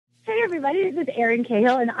everybody. This is Erin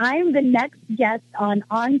Cahill, and I'm the next guest On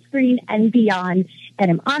Screen and Beyond,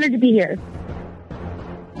 and I'm honored to be here.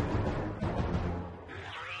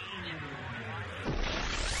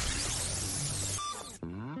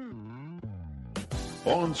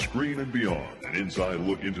 On Screen and Beyond, an inside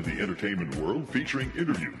look into the entertainment world featuring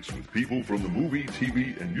interviews with people from the movie,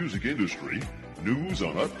 TV, and music industry, news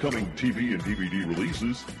on upcoming TV and DVD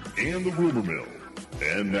releases, and the rumor mill.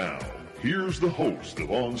 And now, here's the host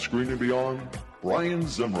of On Screen and Beyond, Brian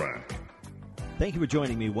Zemrak. Thank you for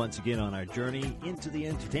joining me once again on our journey into the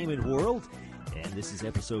entertainment world. And this is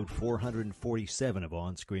episode 447 of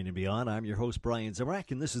On Screen and Beyond. I'm your host, Brian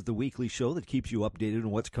Zemrak, and this is the weekly show that keeps you updated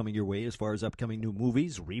on what's coming your way as far as upcoming new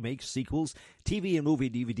movies, remakes, sequels, TV and movie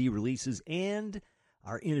DVD releases, and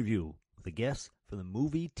our interview with a guest from the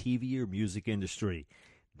movie, TV, or music industry.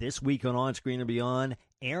 This week on Screen and Beyond,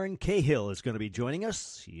 Erin Cahill is going to be joining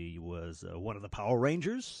us. She was one of the Power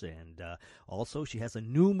Rangers, and also she has a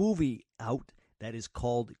new movie out that is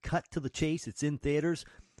called Cut to the Chase. It's in theaters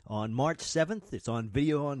on March 7th. It's on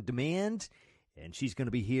video on demand, and she's going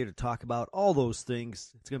to be here to talk about all those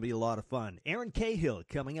things. It's going to be a lot of fun. Erin Cahill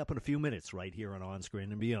coming up in a few minutes right here on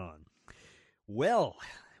Screen and Beyond. Well,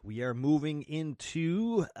 we are moving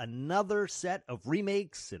into another set of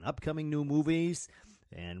remakes and upcoming new movies,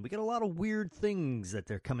 and we got a lot of weird things that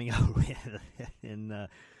they're coming out with. And,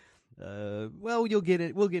 well, we'll get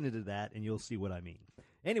into that, and you'll see what I mean.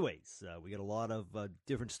 Anyways, we got a lot of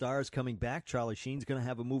different stars coming back. Charlie Sheen's going to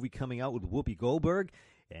have a movie coming out with Whoopi Goldberg,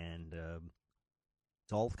 and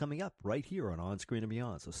it's all coming up right here on Screen and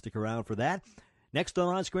Beyond, so stick around for that. Next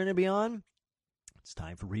on Screen and Beyond, it's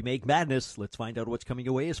time for Remake Madness. Let's find out what's coming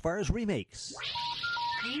your way as far as remakes.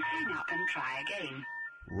 Please hang up and try again.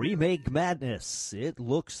 Remake Madness. It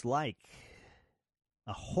looks like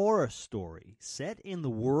a horror story set in the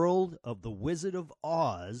world of The Wizard of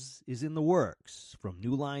Oz is in the works from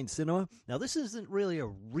New Line Cinema. Now, this isn't really a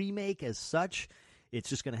remake as such. It's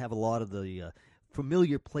just going to have a lot of the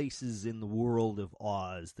familiar places in the world of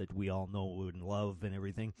Oz that we all know and love and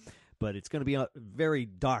everything. But it's going to be very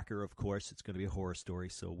darker, of course. It's going to be a horror story,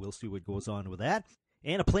 so we'll see what goes on with that.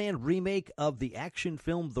 And a planned remake of the action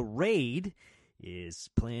film The Raid is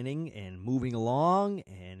planning and moving along,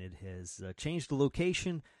 and it has changed the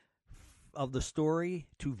location of the story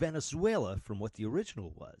to Venezuela from what the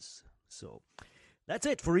original was. So that's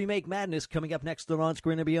it for Remake Madness. Coming up next on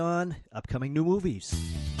Screen and Beyond, upcoming new movies.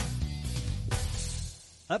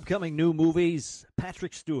 Upcoming new movies,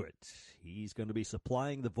 Patrick Stewart. He's going to be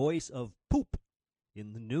supplying the voice of Poop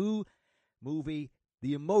in the new movie,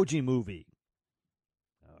 The Emoji Movie.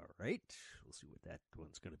 All right. We'll see what that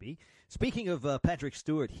one's going to be. Speaking of Patrick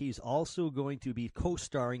Stewart, he's also going to be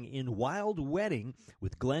co-starring in Wild Wedding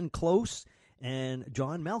with Glenn Close and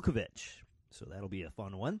John Malkovich. So that'll be a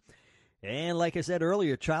fun one. And like I said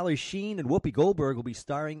earlier, Charlie Sheen and Whoopi Goldberg will be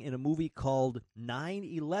starring in a movie called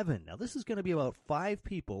 9/11. Now, this is going to be about 5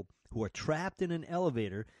 people who are trapped in an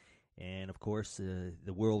elevator, and, of course,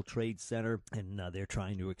 the World Trade Center, and they're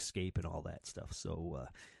trying to escape and all that stuff. So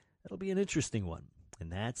that'll be an interesting one.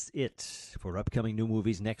 And that's it for upcoming new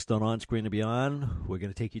movies. Next on Screen and Beyond, we're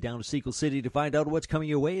going to take you down to Sequel City to find out what's coming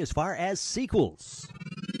your way as far as sequels.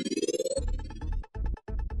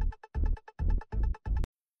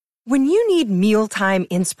 When you need mealtime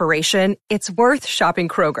inspiration, it's worth shopping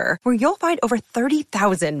Kroger, where you'll find over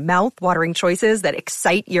 30,000 mouth-watering choices that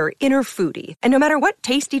excite your inner foodie. And no matter what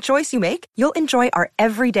tasty choice you make, you'll enjoy our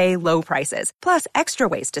everyday low prices, plus extra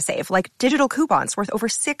ways to save, like digital coupons worth over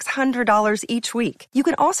 $600 each week. You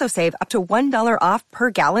can also save up to $1 off per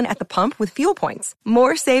gallon at the pump with fuel points.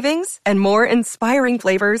 More savings and more inspiring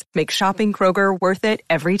flavors make shopping Kroger worth it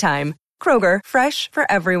every time. Kroger, fresh for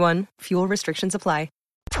everyone. Fuel restrictions apply.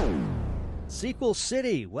 Sequel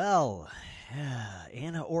City. Well,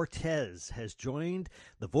 Anna Ortez has joined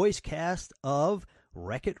the voice cast of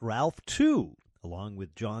Wreck-It Ralph 2, along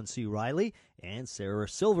with John C. Reilly and Sarah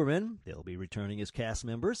Silverman. They'll be returning as cast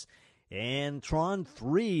members. And Tron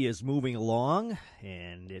 3 is moving along,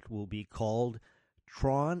 and it will be called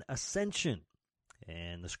Tron Ascension.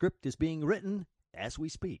 And the script is being written as we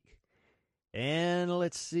speak. And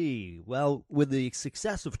let's see. Well, with the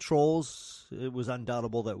success of Trolls, it was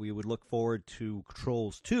undoubtable that we would look forward to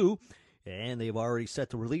Trolls 2. And they've already set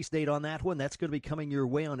the release date on that one. That's going to be coming your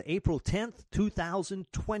way on April 10th,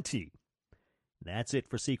 2020. That's it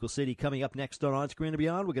for Sequel City. Coming up next on Screen and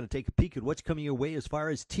Beyond, we're going to take a peek at what's coming your way as far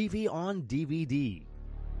as TV on DVD.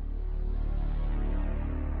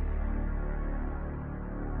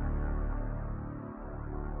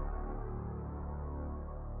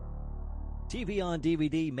 TV on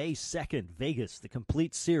DVD, May 2nd, Vegas. The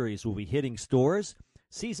complete series will be hitting stores.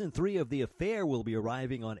 Season 3 of The Affair will be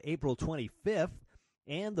arriving on April 25th,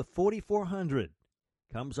 and The 4400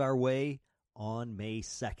 comes our way on May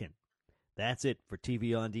 2nd. That's it for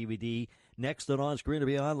TV on DVD. Next on Screen and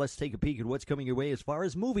Beyond, let's take a peek at what's coming your way as far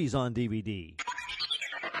as movies on DVD.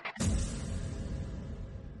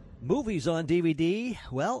 Movies on DVD,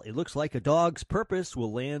 well, it looks like A Dog's Purpose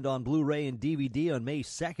will land on Blu-ray and DVD on May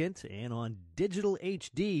 2nd and on digital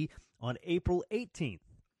HD on April 18th.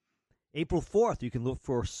 April 4th, you can look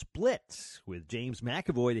for Split with James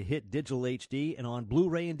McAvoy to hit digital HD, and on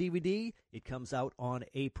Blu-ray and DVD, it comes out on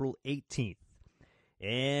April 18th.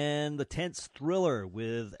 And the tense thriller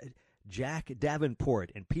with Jack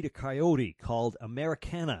Davenport and Peter Coyote called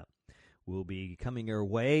Americana will be coming our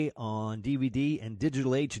way on DVD and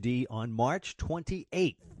digital HD on March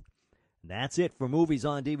 28th. That's it for movies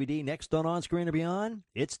on DVD. Next on Screen and Beyond,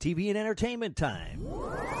 it's TV and entertainment time.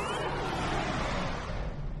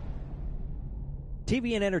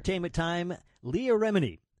 TV and entertainment time, Leah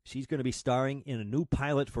Remini. She's going to be starring in a new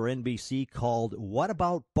pilot for NBC called What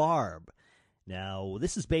About Barb? Now,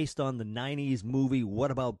 this is based on the 90s movie What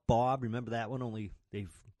About Bob? Remember that one? Only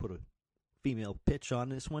they've put a female pitch on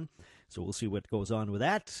this one. So we'll see what goes on with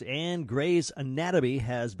that. And Grey's Anatomy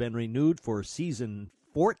has been renewed for season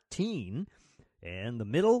 14. And The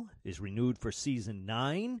Middle is renewed for season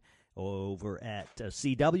 9 over at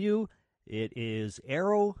CW. It is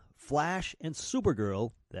Arrow, Flash, and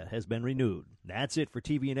Supergirl that has been renewed. That's it for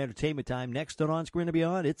TV and entertainment time. Next on Screen and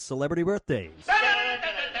Beyond, it's Celebrity Birthdays.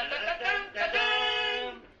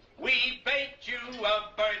 We baked you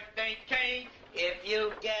a birthday cake. If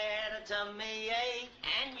you get a tummy ache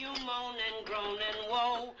and you moan and groan and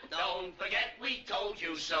woe, don't forget we told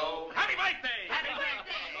you so. Happy birthday! Happy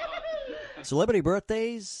birthday! Celebrity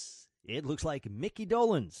Birthdays, it looks like Mickey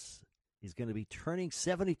Dolenz. He's going to be turning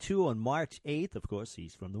 72 on March 8th. Of course,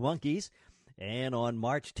 he's from the Monkees. And on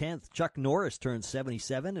March 10th, Chuck Norris turns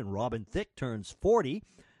 77 and Robin Thicke turns 40.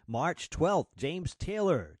 March 12th, James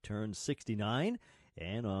Taylor turns 69.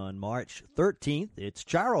 And on March 13th, it's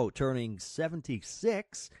Charo turning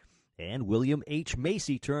 76. And William H.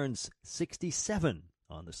 Macy turns 67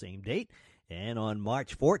 on the same date. And on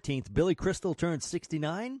March 14th, Billy Crystal turns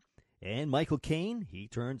 69. And Michael Caine, he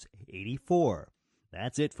turns 84.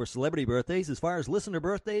 That's it for celebrity birthdays. As far as listener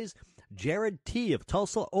birthdays, Jared T. of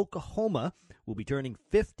Tulsa, Oklahoma, will be turning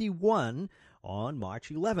 51 on March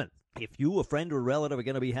 11th. If you, a friend, or a relative are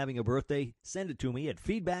going to be having a birthday, send it to me at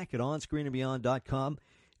feedback@onscreenandbeyond.com.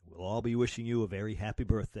 We'll all be wishing you a very happy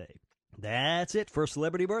birthday. That's it for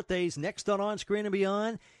celebrity birthdays. Next on Screen and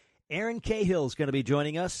Beyond, Erin Cahill is going to be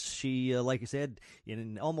joining us. She, like I said,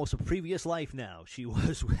 in almost a previous life now, she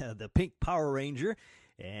was the Pink Power Ranger.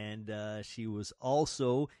 And she was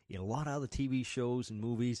also in a lot of other TV shows and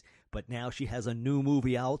movies, but now she has a new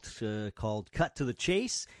movie out called Cut to the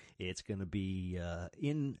Chase. It's going to be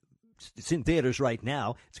it's in theaters right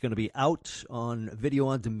now. It's going to be out on video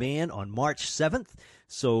on demand on March 7th.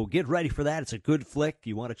 So get ready for that. It's a good flick.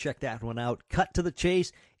 You want to check that one out. Cut to the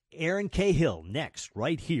Chase. Erin Cahill next,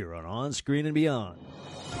 right here on Screen and Beyond.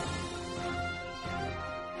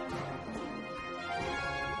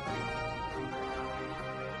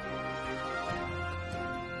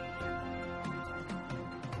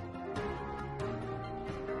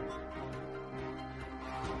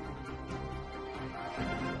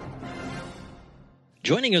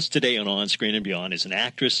 Joining us today on Screen and Beyond is an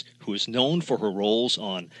actress who is known for her roles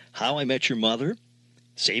on How I Met Your Mother,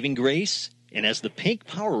 Saving Grace, and as the Pink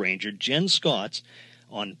Power Ranger, Jen Scott,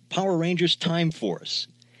 on Power Rangers Time Force.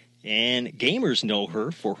 And gamers know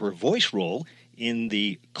her for her voice role in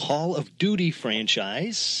the Call of Duty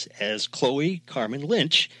franchise as Chloe Carmen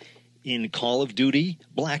Lynch in Call of Duty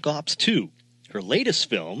Black Ops 2. Her latest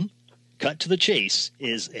film, Cut to the Chase,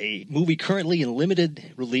 is a movie currently in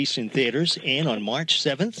limited release in theaters and on March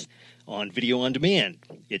 7th on video on demand.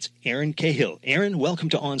 It's Erin Cahill. Erin, welcome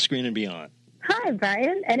to On Screen and Beyond. Hi,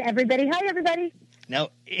 Brian, and everybody. Hi, everybody. Now,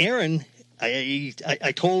 Erin,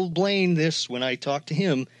 I told Blaine this when I talked to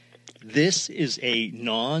him. This is a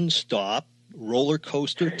non-stop roller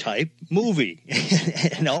coaster type movie.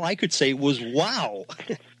 And all I could say was, wow.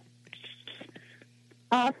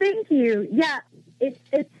 Oh, thank you. Yeah,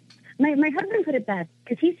 it's my husband put it best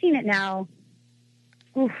because he's seen it now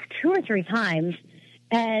 2 or 3 times.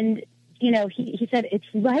 And, you know, he said it's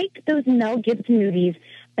like those Mel Gibson movies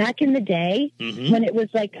back in the day when it was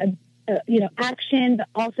like a action, but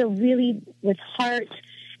also really with heart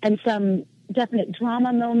and some definite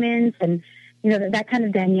drama moments. And, you know, that kind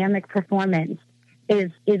of dynamic performance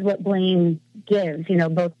is what Blaine gives, you know,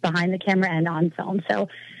 both behind the camera and on film. So,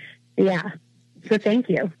 yeah. So thank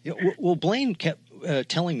you. Yeah, well, Blaine kept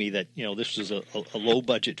telling me that, this was a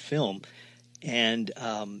low-budget film, and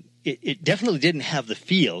it definitely didn't have the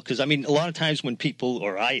feel. Because, a lot of times when people,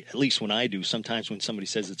 or at least when I do, sometimes when somebody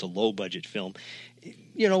says it's a low-budget film,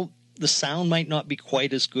 the sound might not be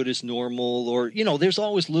quite as good as normal, or, there's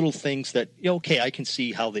always little things that, okay, I can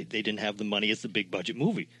see how they didn't have the money as the big-budget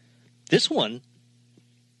movie. This one,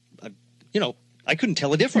 I couldn't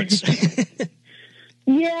tell a difference.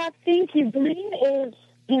 Yeah, thank you. Blaine is,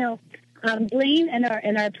 Blaine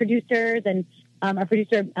and our producers and our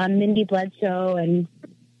producer Mindy Bledsoe and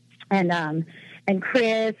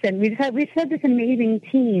Chris, and we've had this amazing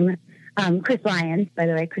team. Chris Lyon, by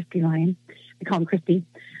the way, Christy Lyon. I call him Christy.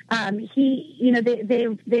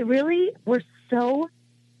 They really were so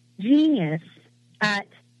genius at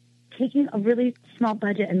taking a really small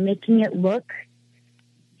budget and making it look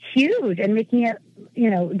huge and making it,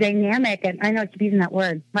 dynamic. And I know I keep using that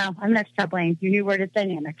word. Wow, I'm gonna have to stop playing. Your new word is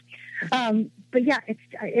dynamic. But yeah,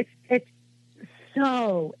 it's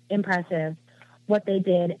so impressive what they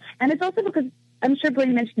did, and it's also because I'm sure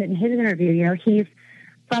Blaine mentioned it in his interview. He's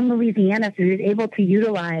from Louisiana, so he was able to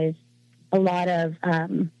utilize a lot of,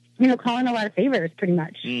 calling a lot of favors, pretty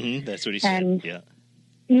much. Mm-hmm, that's what he said. And,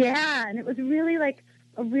 yeah, and it was really like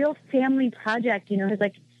a real family project. His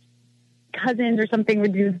cousins or something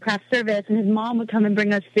would do the craft service, and his mom would come and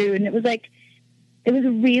bring us food, and it was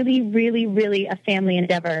really, really, really a family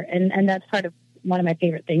endeavor, and that's part of one of my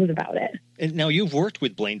favorite things about it. And now you've worked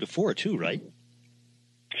with Blaine before too, right?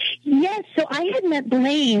 Yes, so I had met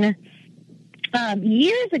Blaine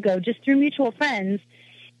years ago, just through mutual friends,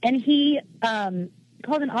 and he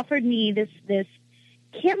called and offered me this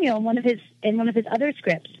cameo in one of his other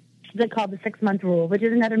scripts that called The 6 Month Rule, which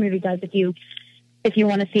is another movie, guys. If you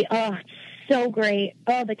want to see, oh, it's so great.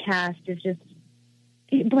 Oh, the cast is just,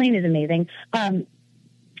 Blaine is amazing.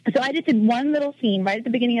 So I just did one little scene right at the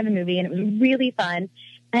beginning of the movie, and it was really fun.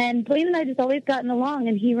 And Blaine and I just always gotten along,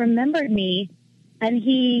 and he remembered me, and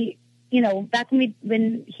he, back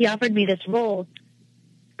when he offered me this role,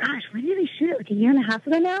 gosh, when did he shoot it? Like a year and a half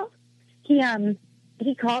ago now? He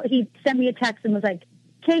sent me a text and was like,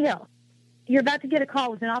 Cahill, you're about to get a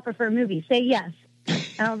call with an offer for a movie. Say yes.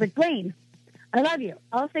 And I was like, Blaine, I love you.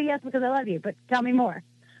 I'll say yes because I love you, but tell me more.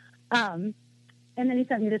 And then he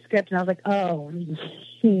sent me the script, and I was like, oh,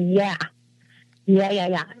 yeah,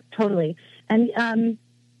 totally. And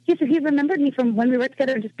so he remembered me from when we worked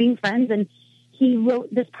together and just being friends, and he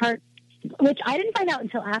wrote this part, which I didn't find out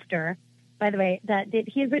until after, by the way, that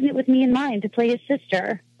he had written it with me in mind to play his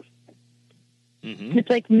sister. Mm-hmm.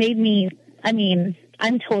 It's made me,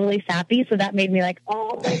 I'm totally sappy, so that made me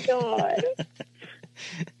oh my God.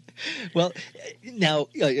 Well, now,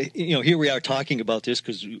 here we are talking about this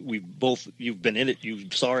because you've been in it,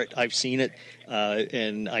 you saw it, I've seen it,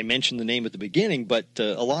 and I mentioned the name at the beginning, but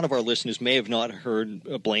a lot of our listeners may have not heard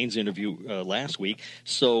Blaine's interview last week,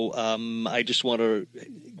 so I just want to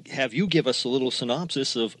have you give us a little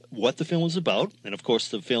synopsis of what the film is about, and of course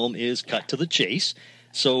the film is cut to the chase,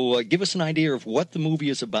 so give us an idea of what the movie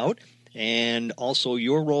is about, and also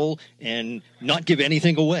your role, and not give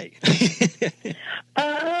anything away.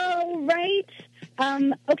 Oh, right.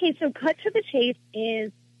 Okay, so Cut to the Chase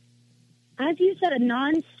is, as you said, a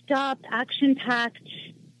non-stop, action-packed,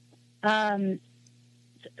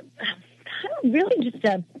 really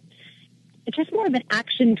it's just more of an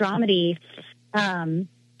action dramedy.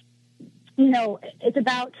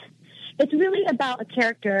 It's really about a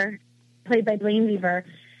character played by Blaine Weaver,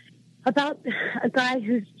 about a guy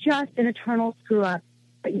who's just an eternal screw-up,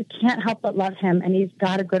 but you can't help but love him, and he's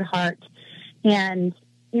got a good heart. And,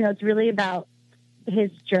 it's really about his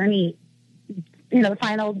journey, the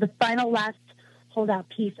final last holdout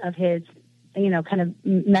piece of his, kind of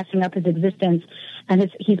messing up his existence. And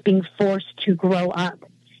he's being forced to grow up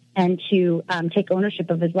and to take ownership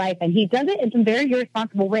of his life. And he does it in some very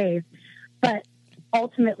irresponsible ways, but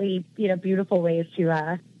ultimately, beautiful ways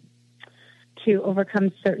to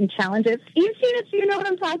overcome certain challenges. You've seen it, so you know what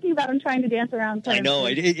I'm talking about. I'm trying to dance around. I know.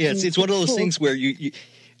 Yes, it's one of those things where you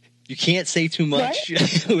can't say too much,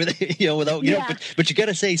 without, but you got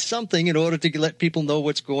to say something in order to let people know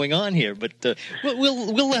what's going on here. But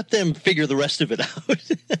we'll let them figure the rest of it out.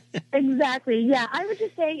 Exactly. Yeah, I would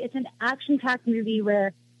just say it's an action-packed movie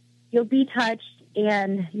where you'll be touched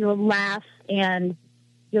and you'll laugh and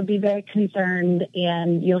you'll be very concerned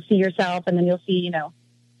and you'll see yourself and then you'll see,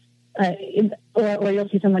 or you'll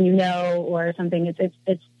see someone or something.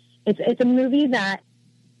 It's a movie that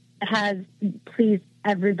has pleased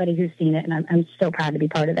everybody who's seen it, and I'm so proud to be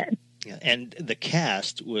part of it. Yeah, and the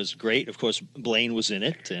cast was great. Of course, Blaine was in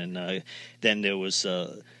it, and then there was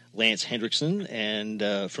Lance Hendrickson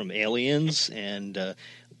and from Aliens, and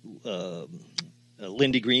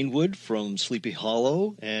Lindy Greenwood from Sleepy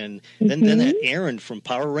Hollow, and then that Erin from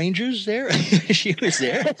Power Rangers there. She was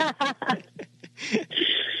there.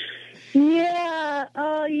 Yeah.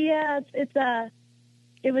 Oh, yeah.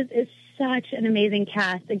 It's such an amazing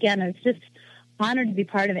cast. Again, I was just honored to be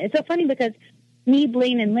part of it. It's so funny because me,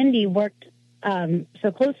 Blaine, and Lindy worked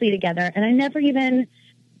so closely together, and I never even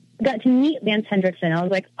got to meet Lance Hendrickson. I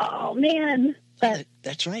was like, oh, man. But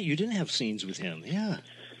that's right. You didn't have scenes with him. Yeah.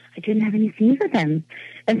 I didn't have any scenes with him.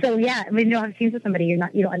 And so, yeah, when you don't have scenes with somebody, you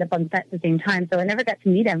don't end up on set at the same time. So I never got to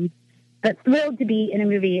meet him, but thrilled to be in a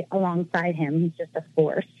movie alongside him. He's just a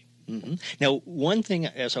force. Mm-hmm. Now, one thing,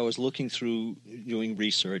 as I was looking through doing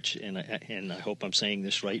research, and I hope I'm saying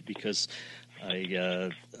this right because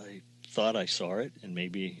I thought I saw it, and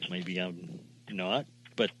maybe I'm not,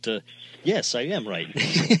 but yes, I am right.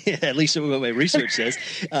 At least what my research says.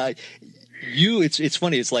 It's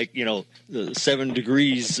funny. It's like, 7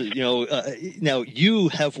 degrees. Now you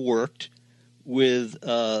have worked with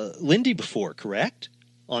Lindy before, correct?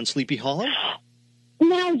 On Sleepy Hollow.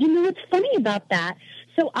 Now, what's funny about that?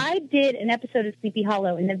 So I did an episode of Sleepy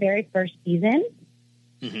Hollow in the very first season,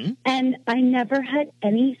 and I never had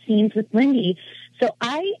any scenes with Lindy. So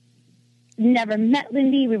I never met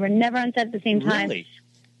Lindy. We were never on set at the same time. Really?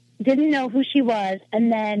 Didn't know who she was,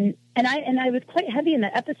 and I was quite heavy in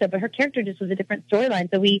that episode, but her character just was a different storyline,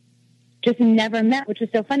 so we just never met, which was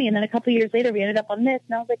so funny. And then a couple of years later, we ended up on this,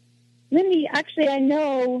 and I was like, Lindy, actually, I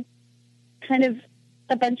know kind of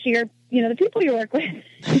a bunch of your, the people you work with.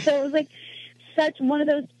 And so it was like such one of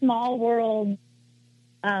those small world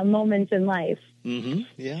moments in life. Mm-hmm.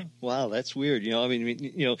 Yeah. Wow, that's weird.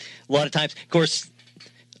 A lot of times, of course,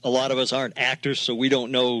 a lot of us aren't actors, so we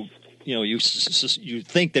don't know. You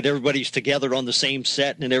think that everybody's together on the same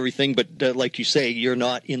set and everything, but like you say, you're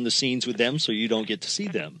not in the scenes with them, so you don't get to see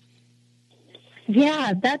them.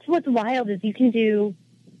 Yeah, that's what's wild is you can do,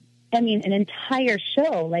 an entire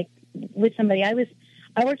show like with somebody. I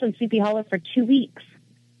worked on Sleepy Hollow for 2 weeks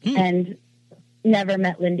and never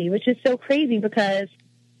met Lindy, which is so crazy because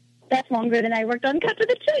that's longer than I worked on Cut to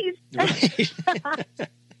the Chase. Right.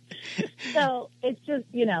 So it's just,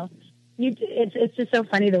 it's just so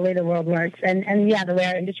funny the way the world works, and the way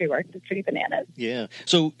our industry works. It's pretty bananas. Yeah.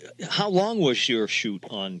 So how long was your shoot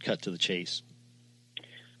on Cut to the Chase?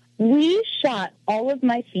 We shot all of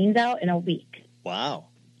my scenes out in a week. Wow.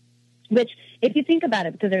 Which, if you think about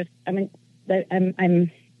it, because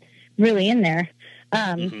I'm really in there.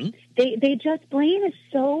 They just, Blaine is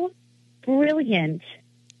so brilliant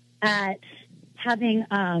at having,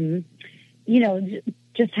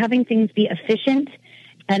 just having things be efficient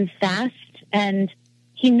and fast, and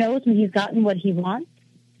he knows when he's gotten what he wants,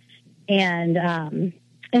 and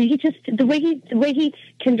he just the way he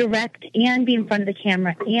can direct and be in front of the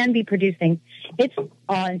camera and be producing, it's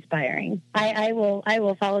awe-inspiring. I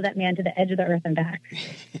will follow that man to the edge of the earth and back.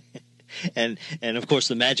 and of course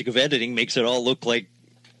the magic of editing makes it all look like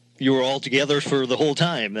you were all together for the whole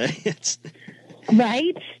time. It's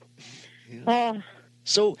right. Yeah. Oh,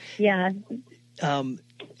 so yeah.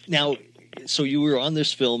 Now, so you were on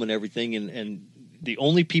this film and everything, and the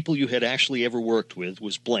only people you had actually ever worked with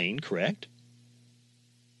was Blaine, correct?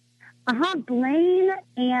 Blaine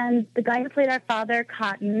and the guy who played our father,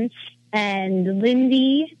 Cotton, and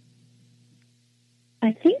Lindy.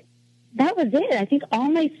 I think that was it. I think all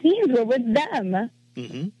my scenes were with them.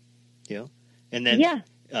 Mm-hmm. Yeah. And then,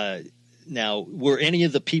 now, were any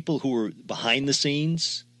of the people who were behind the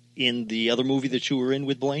scenes in the other movie that you were in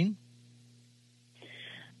with Blaine?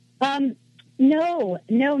 No,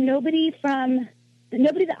 nobody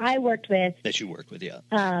that I worked with. That you worked with, yeah.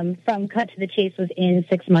 From Cut to the Chase was in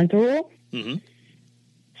 6 Month Rule. Mm-hmm.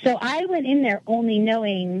 So I went in there only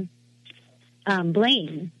knowing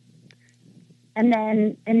Blaine.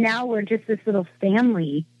 And now we're just this little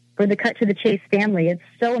family. We're the Cut to the Chase family. It's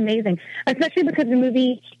so amazing. Especially because the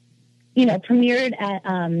movie, premiered at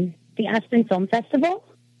the Aspen Film Festival.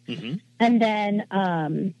 Mm-hmm. And then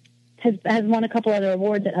has won a couple other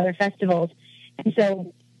awards at other festivals. And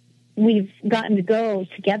so we've gotten to go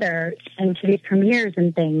together and to these premieres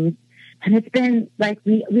and things. And it's been like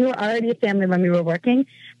we were already a family when we were working,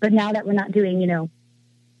 but now that we're not doing,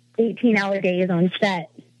 18-hour days on set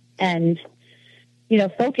and,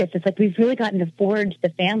 focus, it's like we've really gotten to forge the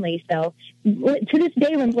family. So to this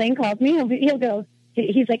day, when Blaine calls me, he'll go,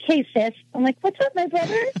 he's like, "Hey, sis." I'm like, "What's up, my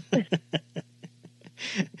brother?"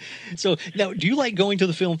 So now, do you like going to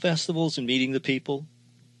the film festivals and meeting the people?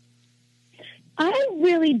 I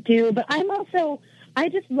really do, but I love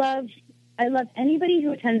anybody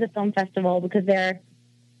who attends a film festival because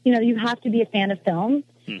you have to be a fan of film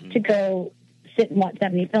to go sit and watch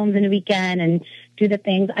that many films in a weekend and do the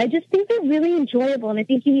things. I just think they're really enjoyable, and I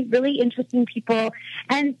think you meet really interesting people.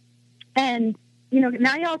 And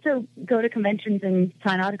now I also go to conventions and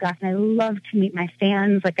sign autographs, and I love to meet my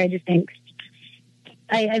fans. Like, I just think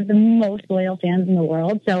I have the most loyal fans in the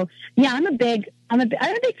world. So yeah, I'm a big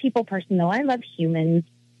people person, though. I love humans.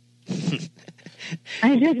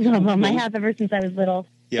 I just love them. I have ever since I was little.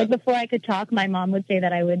 Yeah. Like, before I could talk, my mom would say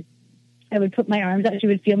that I would put my arms out. She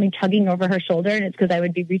would feel me tugging over her shoulder, and it's because I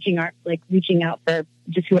would be reaching out for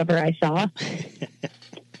just whoever I saw.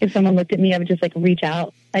 If someone looked at me, I would just reach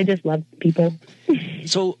out. I just love people.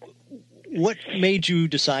 So what made you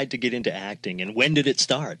decide to get into acting, and when did it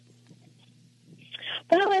start?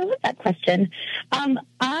 Well, I love that question.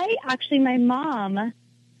 My mom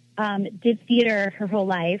did theater her whole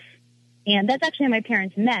life, and that's actually how my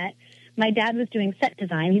parents met. My dad was doing set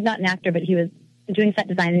design. He's not an actor, but he was doing set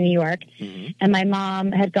design in New York. Mm-hmm. And my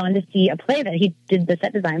mom had gone to see a play that he did the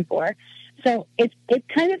set design for. So it's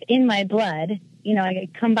kind of in my blood. I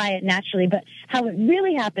come by it naturally. But how it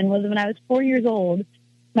really happened was when I was 4 years old,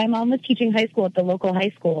 my mom was teaching high school at the local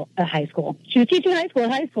high school. She was teaching high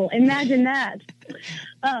school. Imagine that.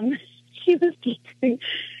 She was teaching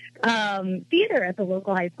theater at the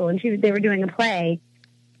local high school, and they were doing a play.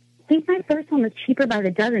 I think my first one was Cheaper by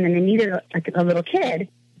the Dozen, and they needed a little kid.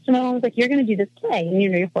 So my mom was like, "You're going to do this play." And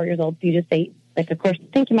you're 4 years old, so you just say, "Of course,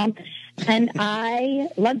 thank you, Mom." And I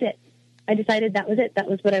loved it. I decided that was it. That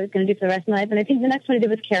was what I was going to do for the rest of my life. And I think the next one I did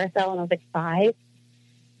was Carousel, and I was 5.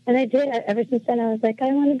 And I did. Ever since then, I was like,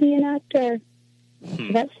 I want to be an actor.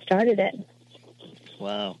 So that started it.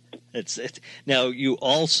 Wow. It's now, you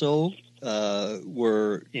also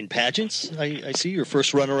were in pageants. I see your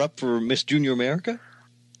first runner-up for Miss Junior America.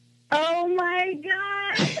 Oh, my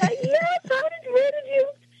gosh. Yes. Where did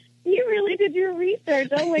you really did your research.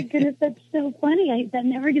 Oh, my goodness. That's so funny. That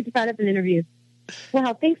never gets brought up in interviews.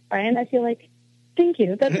 Wow. Thanks, Brian. I feel like, thank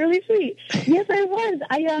you. That's really sweet. Yes, I was.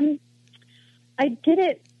 I did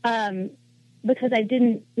it because I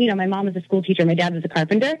didn't, my mom was a school teacher. My dad was a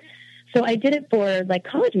carpenter. So I did it for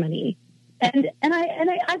college money. And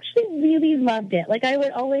I actually really loved it. I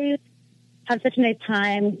would always have such a nice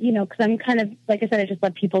time, because I'm kind of, like I said, I just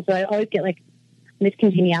love people. So I always get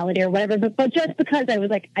miscongeniality or whatever. But just because I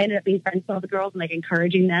was I ended up being friends with all the girls and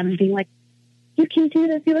encouraging them and being you can do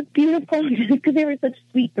this. You look beautiful. Because they were such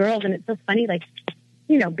sweet girls. And it's so funny,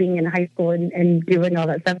 being in high school and doing all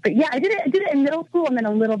that stuff. But yeah, I did it in middle school and then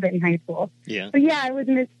a little bit in high school. Yeah. But yeah, I was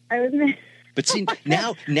Miss. But see,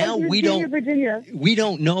 now we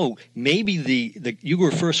don't know. Maybe you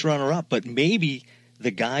were first runner up, but maybe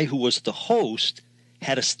the guy who was the host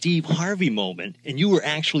had a Steve Harvey moment, and you were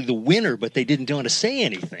actually the winner, but they didn't want to say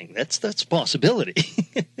anything. That's a possibility.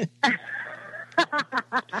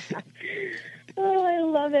 Oh, I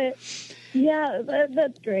love it. Yeah,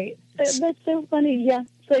 that's great. That's so funny. Yeah,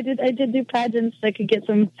 so I did do pageants so I could get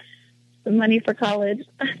some money for college.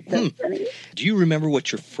 That's funny. Do you remember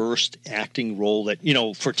what your first acting role that,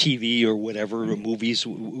 for TV or whatever, or movies,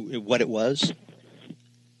 what it was?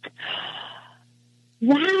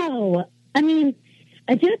 Wow. I mean,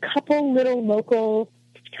 I did a couple little local,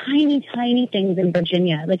 tiny things in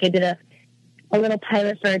Virginia. I did a little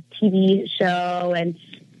pilot for a TV show, and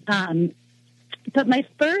but my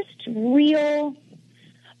first real,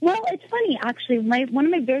 it's funny, actually. One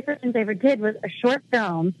of my very first things I ever did was a short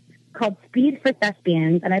film called Speed for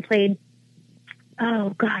Thespians, and I played, I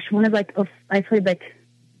played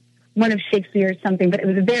one of Shakespeare's something, but it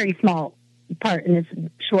was a very small part in this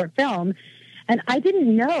short film. And I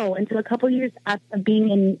didn't know until a couple years after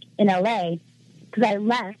being in LA, because I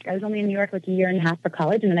left. I was only in New York a year and a half for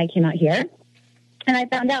college, and then I came out here. And I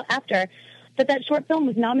found out after that short film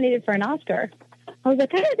was nominated for an Oscar. I was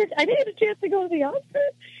like, I didn't get a chance to go to the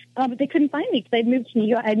Oscars. But they couldn't find me because I'd moved to New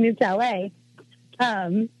York. I'd moved to LA.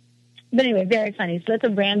 But anyway, very funny. So that's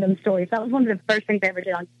a random story. So that was one of the first things I ever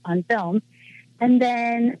did on film. And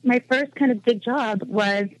then my first kind of big job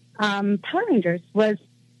was Power Rangers. Was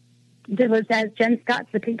as Jen Scott's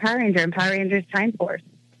the Pink Power Ranger in Power Rangers Time Force.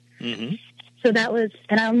 Mm-hmm. So that was,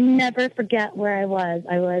 and I'll never forget where I was.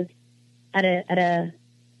 I was at a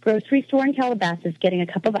grocery store in Calabasas getting a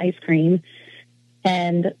cup of ice cream,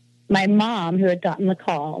 and my mom, who had gotten the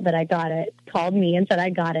call that I got it, called me and said I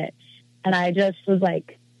got it. And I just was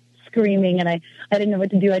screaming, and I didn't know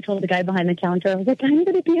what to do. I told the guy behind the counter, I was like, I'm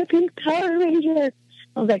going to be a Pink Power Ranger.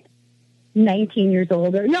 I was 19 years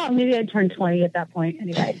old, or no, maybe I'd turned 20 at that point.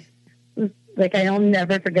 Anyway, it was I'll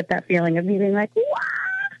never forget that feeling of me being wow.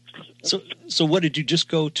 So what, did you just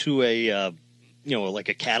go to a, a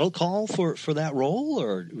cattle call for that role,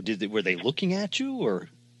 or were they looking at you, or?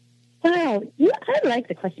 Wow, I like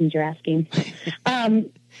the questions you're asking.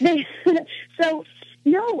 So,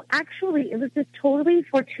 no, actually, it was this totally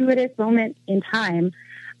fortuitous moment in time.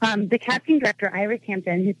 The casting director, Iris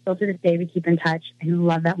Hampton, who still to this day we keep in touch, I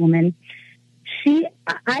love that woman.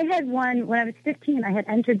 I had won, when I was 15, I had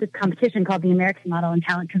entered this competition called the American Model and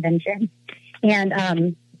Talent Convention.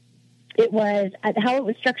 And it was, how it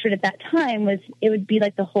was structured at that time was, it would be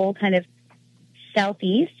like the whole kind of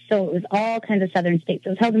Southeast. So it was all kinds of southern states. It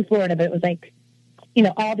was held in Florida, but it was like,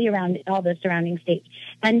 all the surrounding states.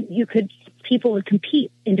 And people would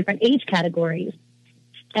compete in different age categories.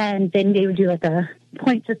 And then they would do like a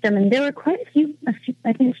point system. And there were quite a few,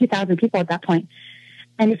 I think a few thousand people at that point.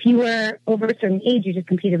 And if you were over a certain age, you just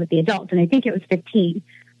competed with the adults. And I think it was 15.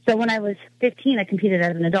 So when I was 15, I competed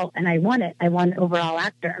as an adult and I won it. I won overall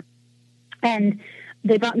actor. And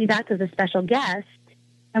they brought me back as a special guest.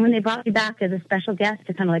 And when they brought me back as a special guest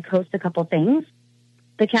to kind of like host a couple things,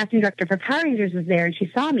 the casting director for Power Rangers was there and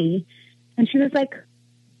she saw me and she was like,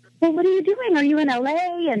 well, what are you doing? Are you in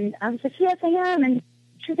LA? And I was like, yes, I am. And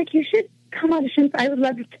she was like, you should come audition. I would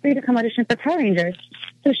love for you to come audition for Power Rangers.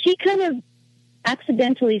 So she kind of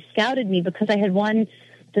accidentally scouted me because I had won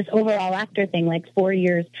this overall actor thing like 4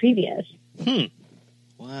 years previous.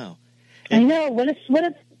 Wow. I know. What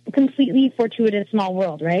a completely fortuitous small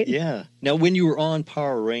world, right? Yeah. Now, when you were on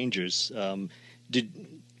Power Rangers,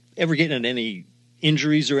 did ever get in any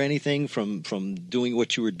injuries or anything from doing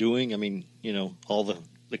what you were doing? I mean, all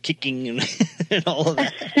the kicking and all of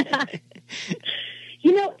that.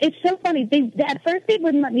 It's so funny. At first they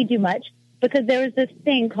wouldn't let me do much because there was this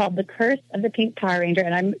thing called the Curse of the Pink Power Ranger,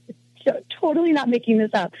 and I'm totally not making this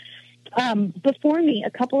up. Before me, a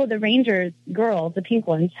couple of the Rangers girls, the pink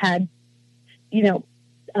ones, had,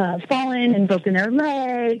 fallen and broken their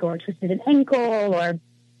leg or twisted an ankle or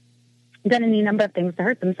done any number of things to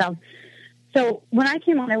hurt themselves. So when I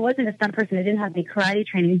came on, I wasn't a stunt person. I didn't have any karate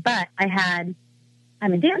training, but I'm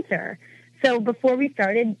a dancer. So before we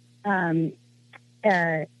started,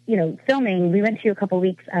 filming, we went to a couple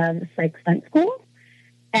weeks of stunt school,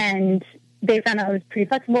 and they found out I was pretty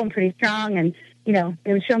flexible and pretty strong. And,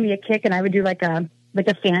 they would show me a kick and I would do like a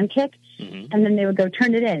fan kick. Mm-hmm. And then they would go,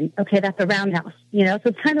 turn it in. Okay, that's a roundhouse, So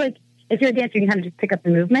it's kind of like, if you're a dancer, you can kind of just pick up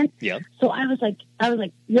the movement. Yeah. So I was like,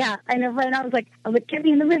 yeah, I know. And I was like, get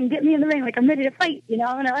me in the ring. Like, I'm ready to fight, and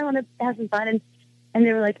I want to have some fun. And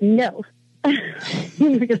they were like, no,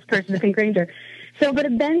 this person, the Pink Ranger. So, but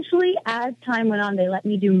eventually, as time went on, they let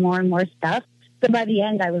me do more and more stuff. So by the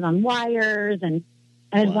end, I was on wires, and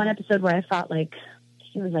I had one episode where I fought it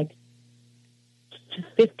was like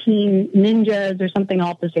 15 ninjas or something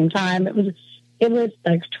all at the same time. It was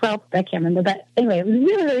like 12, I can't remember. But anyway, it was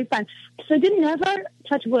really, really fun. So I didn't ever,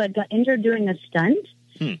 touch wood, got injured doing a stunt.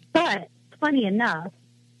 But funny enough,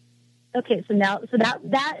 okay, so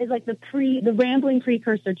that is like the rambling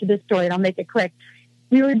precursor to this story, and I'll make it quick.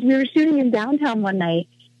 We were shooting in downtown one night,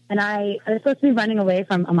 and I was supposed to be running away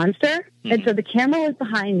from a monster. Mm-hmm. And so the camera was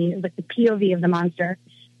behind me. It was like the POV of the monster.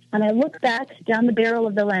 And I look back down the barrel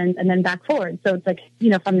of the lens and then back forward. So it's like,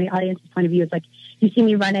 from the audience's point of view, it's like you see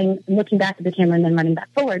me running, looking back at the camera and then running back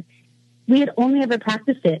forward. We had only ever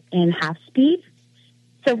practiced it in half speed.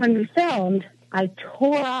 So when we filmed, I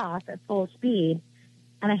tore off at full speed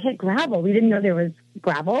and I hit gravel. We didn't know there was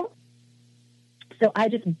gravel. So I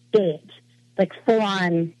just bit, like full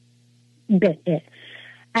on bit it.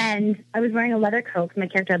 And I was wearing a leather coat. My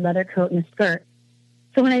character had a leather coat and a skirt.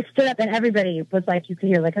 So when I stood up, and everybody was like, you could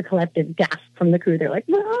hear like a collective gasp from the crew. They're like,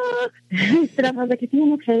 ah! I stood up. I was like, I think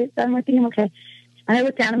I'm okay. So I think I'm okay. And I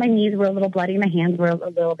looked down, and my knees were a little bloody. My hands were a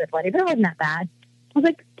little bit bloody, but it wasn't that bad. I was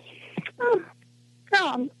like, oh,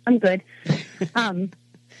 no, I'm good. And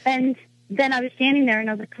then I was standing there, and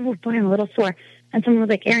I was like, oh, boy, I'm a little sore. And someone was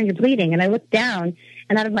like, Erin, you're bleeding. And I looked down,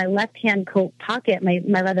 and out of my left-hand coat pocket, my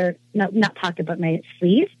leather, not pocket, but my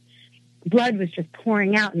sleeve, blood was just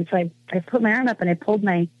pouring out. And so I put my arm up and I pulled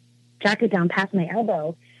my jacket down past my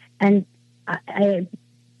elbow. And I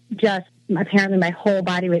just, apparently my whole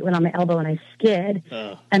body weight went on my elbow and I skid.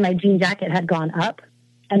 And my jean jacket had gone up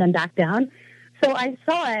and then back down. So I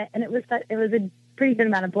saw it, and it was a pretty good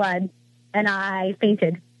amount of blood, and I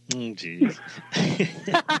fainted. Jeez.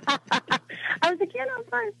 I was like, yeah, no,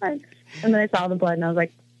 fine. And then I saw the blood and I was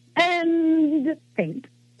like, and faint.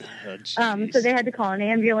 So they had to call an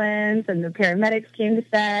ambulance, and the paramedics came to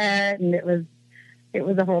set, and it was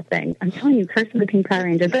a whole thing. I'm telling you, Curse of the Pink Power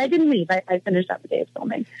Ranger. But I didn't leave. I finished up the day of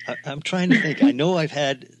filming. I'm trying to think. I know I've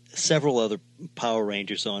had several other Power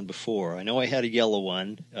Rangers on before. I know I had a yellow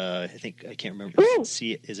one. I can't remember. Ooh. Was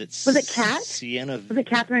it Kat? Sienna? Was it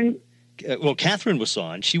Catherine? Well, Catherine was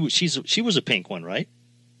on. She was a pink one, right?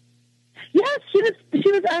 Yes, she was.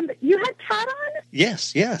 You had Kat on.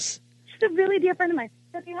 Yes. She's a really dear friend of mine.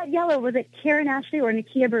 So if you had Yellow, was it Karen Ashley or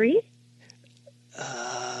Nakia Burrise?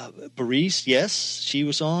 Burrise, yes, she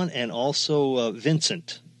was on, and also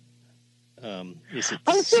Vincent. Is it?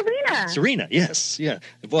 Oh, Serena. Serena, yes, yeah.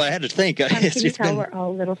 Boy, I had to think. Can you tell we're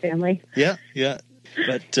all a little family? Yeah.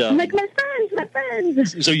 But I'm like my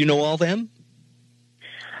friends. So you know all them?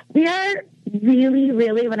 We are really,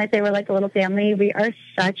 really. When I say we're like a little family, we are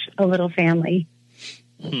such a little family.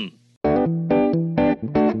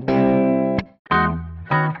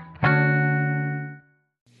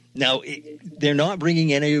 Now, they're not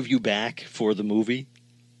bringing any of you back for the movie?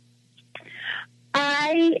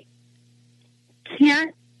 I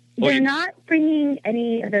can't. They're not bringing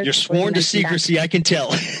any of those. You're sworn to secrecy, back. I can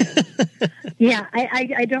tell. Yeah,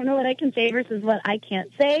 I don't know what I can say versus what I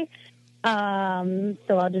can't say. So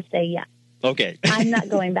I'll just say, yeah. Okay. I'm not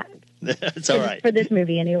going back. That's all right. For this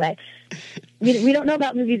movie, anyway. We don't know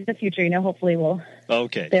about movies in the future, hopefully we'll...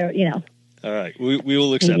 Okay. All right. We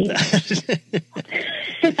will accept that.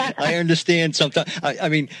 I understand sometimes. I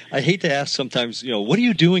mean, I hate to ask sometimes, what are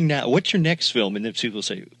you doing now? What's your next film? And then people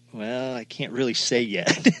say, well, I can't really say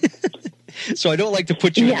yet. So I don't like to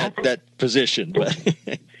put you in that position. But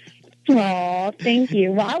oh, thank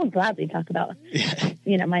you. Well, I would gladly talk about,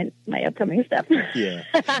 my upcoming stuff. Yeah.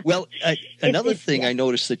 Well, another thing I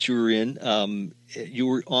noticed that you were in, you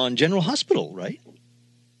were on General Hospital, right?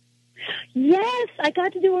 Yes, I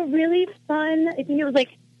got to do a really fun, I think it was like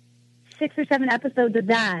 6 or 7 episodes of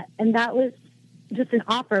that. And that was just an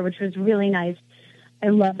offer, which was really nice. I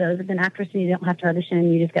love those. As an actress, you don't have to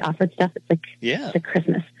audition. You just get offered stuff. It's like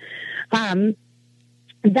Christmas.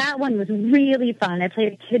 That one was really fun. I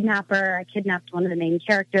played a kidnapper. I kidnapped one of the main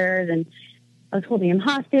characters, and I was holding him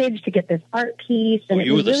hostage to get this art piece. And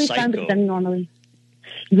it was really fun because I'm normally...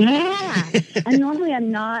 Yeah. And normally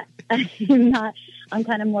I'm not... I'm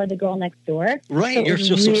kind of more the girl next door. Right. So you're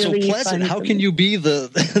so pleasant. How can you be the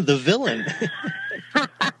villain?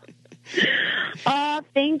 Oh,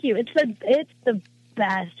 thank you. It's the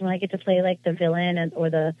best when I get to play like the villain or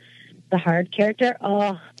the hard character.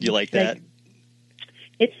 Oh, you like that?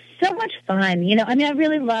 It's so much fun. I mean, I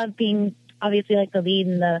really love being obviously like the lead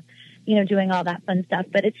and the, doing all that fun stuff.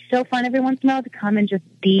 But it's so fun every once in a while to come and just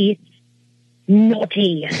be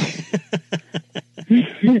naughty.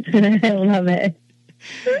 I love it.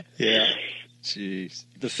 Yeah. Jeez.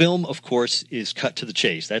 The film, of course, is cut to the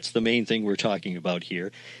chase. That's the main thing we're talking about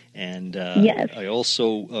here. And yes. I also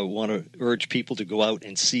want to urge people to go out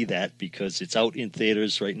and see that because it's out in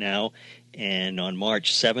theaters right now. And on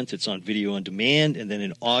March 7th, it's on video on demand. And then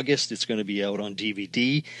in August, it's going to be out on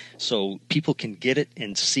DVD. So people can get it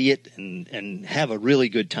and see it and have a really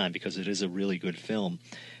good time because it is a really good film.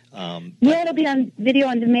 It'll be on video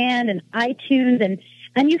on demand and iTunes.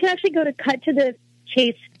 And you can actually go to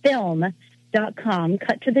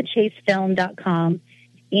cuttothechasefilm.com,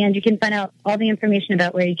 and you can find out all the information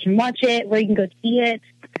about where you can watch it, where you can go see it.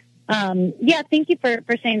 Thank you for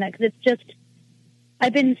saying that, because it's just,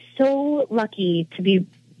 I've been so lucky to be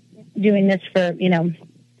doing this for,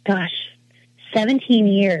 17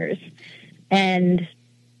 years. And,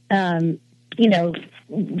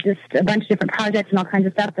 just a bunch of different projects and all kinds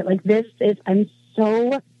of stuff. But I'm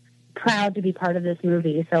so proud to be part of this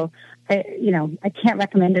movie. So, I can't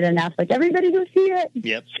recommend it enough. Like, everybody go see it.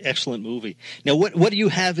 Yep, excellent movie. Now, what do you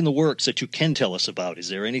have in the works that you can tell us about? Is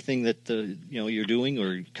there anything that you're doing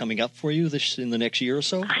or coming up for you in the next year or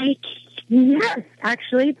so? Yes,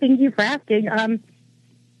 actually, thank you for asking. I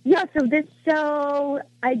was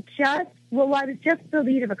just the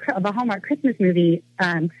lead of a Hallmark Christmas movie,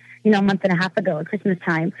 a month and a half ago at Christmas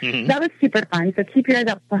time. Mm-hmm. That was super fun. So keep your eyes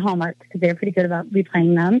out for Hallmark because they're pretty good about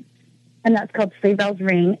replaying them. And that's called Sleigh Bells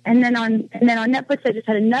Ring. And then on Netflix, I just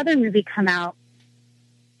had another movie come out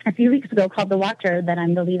a few weeks ago called The Watcher that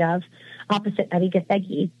I'm the lead of, opposite Eddie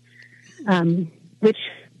Gathegi,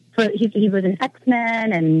 he was in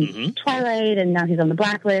X-Men and mm-hmm. Twilight, and now he's on the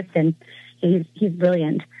Blacklist, and he's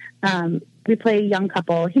brilliant. We play a young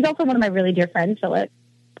couple. He's also one of my really dear friends, so I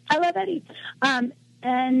love Eddie.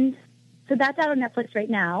 And so that's out on Netflix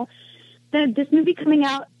right now. Then this movie coming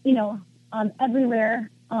out,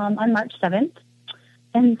 everywhere on March 7th.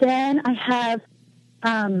 And then I have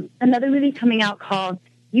another movie coming out called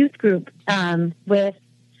Youth Group with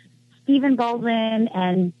Stephen Baldwin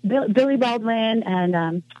and Billy Baldwin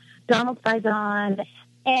and Donald Faison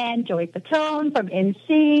and Joey Fatone from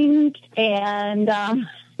NSYNC. And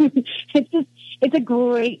it's a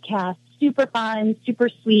great cast. Super fun, super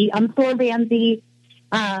sweet. I'm Thor Ramsey.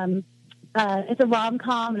 It's a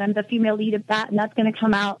rom-com, and I'm the female lead of that, and that's going to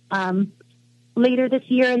come out later this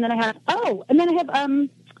year. And then I have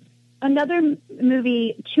another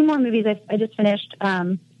movie, 2 more movies I just finished.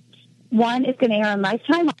 One is going to air on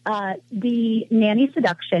Lifetime, The Nanny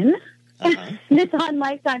Seduction. It's on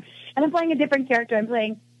Lifetime. And I'm playing a different character. I'm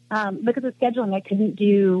playing, because of scheduling, I couldn't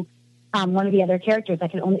do one of the other characters.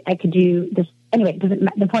 I could do this. Anyway,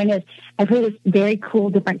 the point is, I play this very cool,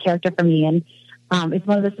 different character for me, and it's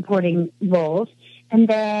one of the supporting roles. And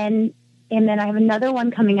then I have another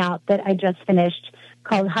one coming out that I just finished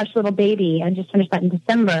called Hush Little Baby. I just finished that in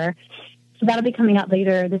December. So that'll be coming out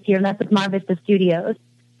later this year, and that's with Mar Vista Studios.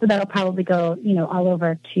 So that'll probably go, all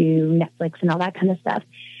over to Netflix and all that kind of stuff.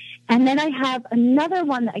 And then I have another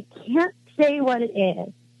one that I can't say what it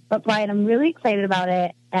is, but Brian, I'm really excited about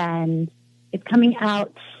it, and it's coming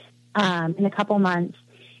out in a couple months.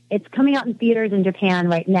 It's coming out in theaters in Japan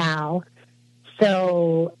right now.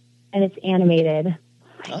 So, and it's animated.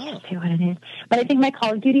 I can't say what it is, but I think my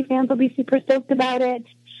Call of Duty fans will be super stoked about it.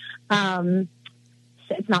 So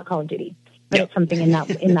it's not Call of Duty, but it's something in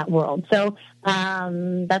that world. So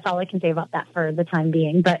that's all I can say about that for the time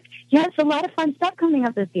being. But yeah, it's a lot of fun stuff coming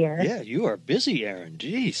up this year. Yeah, you are busy, Erin.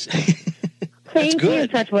 Jeez. Thank you,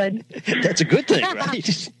 Touchwood. That's a good thing,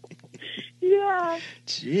 right? Yeah.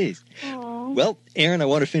 Jeez. Aww. Well, Erin, I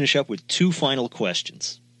want to finish up with 2 final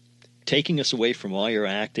questions. Taking us away from all your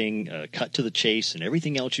acting, cut to the chase, and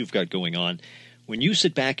everything else you've got going on, when you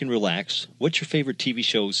sit back and relax, what's your favorite TV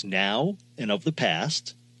shows now and of the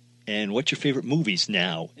past? And what's your favorite movies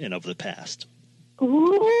now and of the past?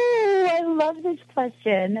 Ooh, I love this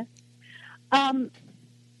question. Oh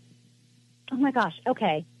my gosh.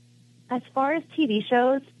 Okay. As far as TV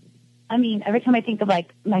shows, I mean, every time I think of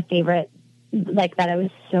my favorite, that I was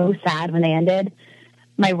so sad when they ended,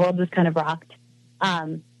 my world was kind of rocked.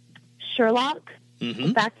 Sherlock,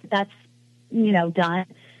 the fact that's, done,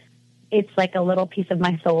 it's like a little piece of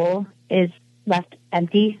my soul is left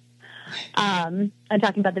empty. I'm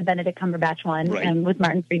talking about the Benedict Cumberbatch one, right, and with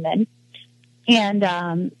Martin Freeman. And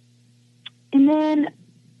then, I'll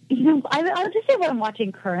just say what I'm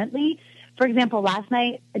watching currently. For example, last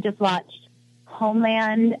night I just watched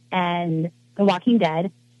Homeland and The Walking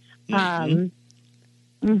Dead. Did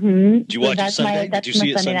you watch it Sunday? That's Did you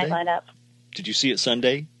see my it Sunday Sunday? night lineup. Did you see it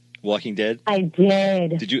Sunday? Walking Dead? I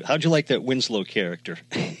did. How'd you like that Winslow character?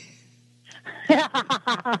 Let's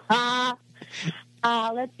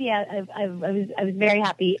see. I was very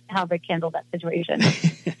happy how Rick handled that situation.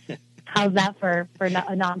 How's that for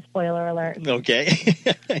a non-spoiler alert? Okay.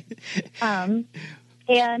 But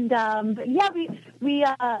yeah, we.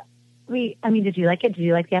 I mean, did you like it? Did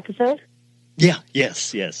you like the episode? Yeah.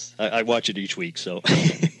 Yes. I watch it each week, so.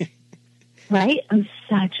 Right? I'm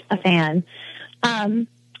such a fan.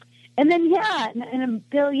 And then, yeah, and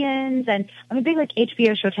Billions, and I'm a big,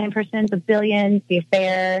 HBO Showtime person, so Billions, The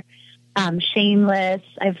Affair, Shameless.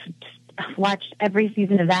 I've watched every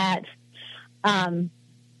season of that.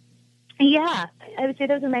 Yeah, I would say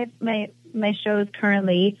those are my shows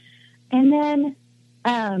currently. And then,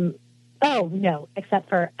 except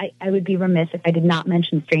for, I would be remiss if I did not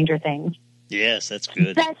mention Stranger Things. Yes, that's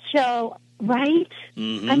good. That show, right?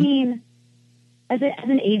 Mm-hmm. I mean, as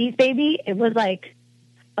an 80s baby, it was like,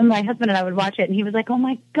 my husband and I would watch it, and he was like, "Oh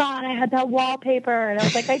my God, I had that wallpaper," and I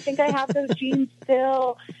was like, "I think I have those jeans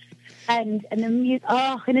still." And the music,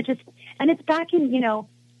 and it's back in,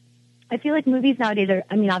 I feel like movies nowadays are.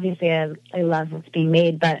 I mean, obviously, I love what's being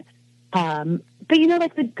made, but the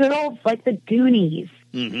good old, the Goonies.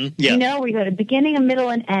 Mm-hmm. Yeah. Where you go to beginning, a middle,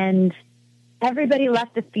 and end. Everybody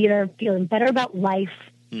left the theater feeling better about life.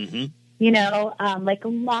 Mm-hmm. Like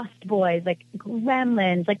Lost Boys, like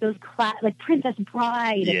Gremlins, like those like Princess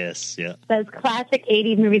Bride. Yes, yeah. Those classic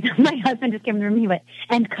 80s movies. My husband just came in the room and he went,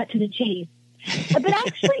 "And cut to the chase." But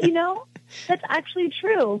actually, that's actually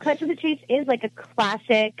true. Cut to the Chase is like a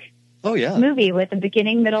classic movie with a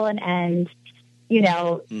beginning, middle, and end.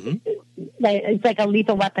 Mm-hmm. It's like a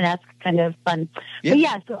Lethal Weapon-esque kind of fun. Yeah. But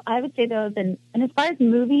yeah, so I would say those. And as far as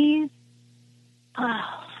movies,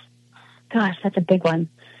 oh, gosh, that's a big one.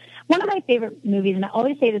 One of my favorite movies, and I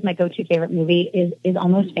always say it is my go-to favorite movie, is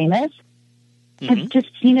Almost Famous. Mm-hmm. I've just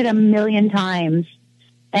seen it a million times,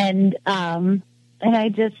 and I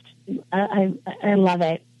just I love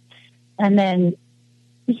it. And then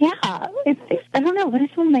I don't know, what is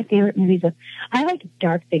one of my favorite movies? I like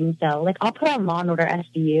dark things though. I'll put on Law and Order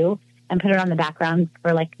SVU and put it on the background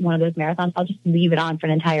for one of those marathons. I'll just leave it on for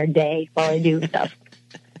an entire day while I do stuff.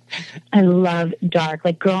 I love dark,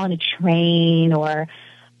 like Girl on a Train, or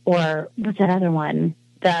what's that other one?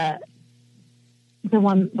 The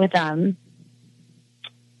one with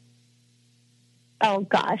oh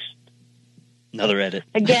gosh, Another edit.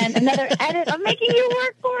 Again, another edit. I'm making you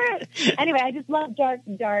work for it. Anyway, I just love dark,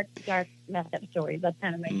 messed up stories. That's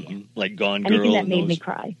kind of my jam. Like Gone Girl. Anything that made me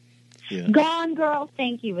cry. Yeah. Gone Girl,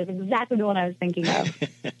 thank you, was exactly the one I was thinking of.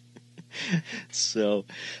 So,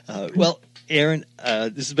 well, Erin,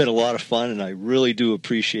 this has been a lot of fun, and I really do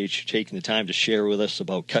appreciate you taking the time to share with us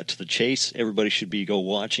about Cut to the Chase. Everybody should go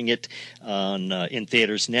watching it on in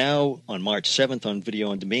theaters now, on March 7th on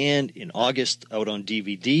video on demand, in August out on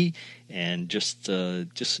DVD, and just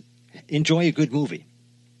enjoy a good movie.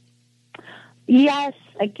 Yes,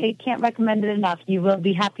 I can't recommend it enough. You will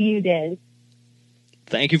be happy you did.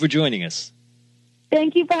 Thank you for joining us.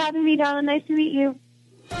 Thank you for having me, darling. Nice to meet you.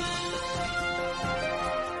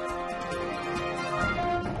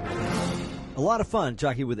 A lot of fun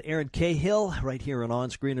talking with Erin Cahill right here on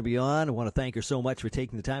Screen and Beyond. I want to thank her so much for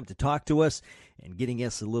taking the time to talk to us and getting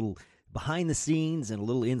us a little behind the scenes and a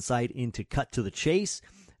little insight into Cut to the Chase.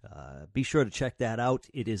 Be sure to check that out.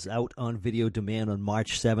 It is out on video demand on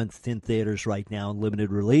March 7th in theaters right now in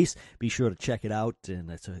limited release. Be sure to check it out,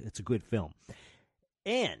 and it's a good film.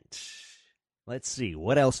 And let's see,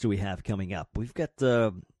 what else do we have coming up? We've got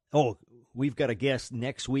we've got a guest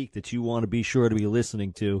next week that you want to be sure to be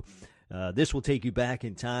listening to. This will take you back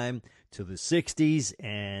in time to the 60s,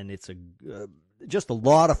 and it's just a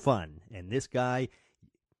lot of fun. And this guy,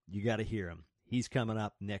 you got to hear him. He's coming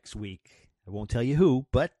up next week. I won't tell you who,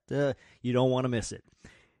 but you don't want to miss it.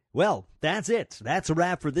 Well, that's it. That's a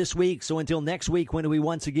wrap for this week. So until next week, when we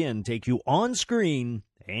once again take you on screen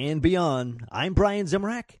and beyond, I'm Brian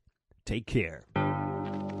Zemrak. Take care.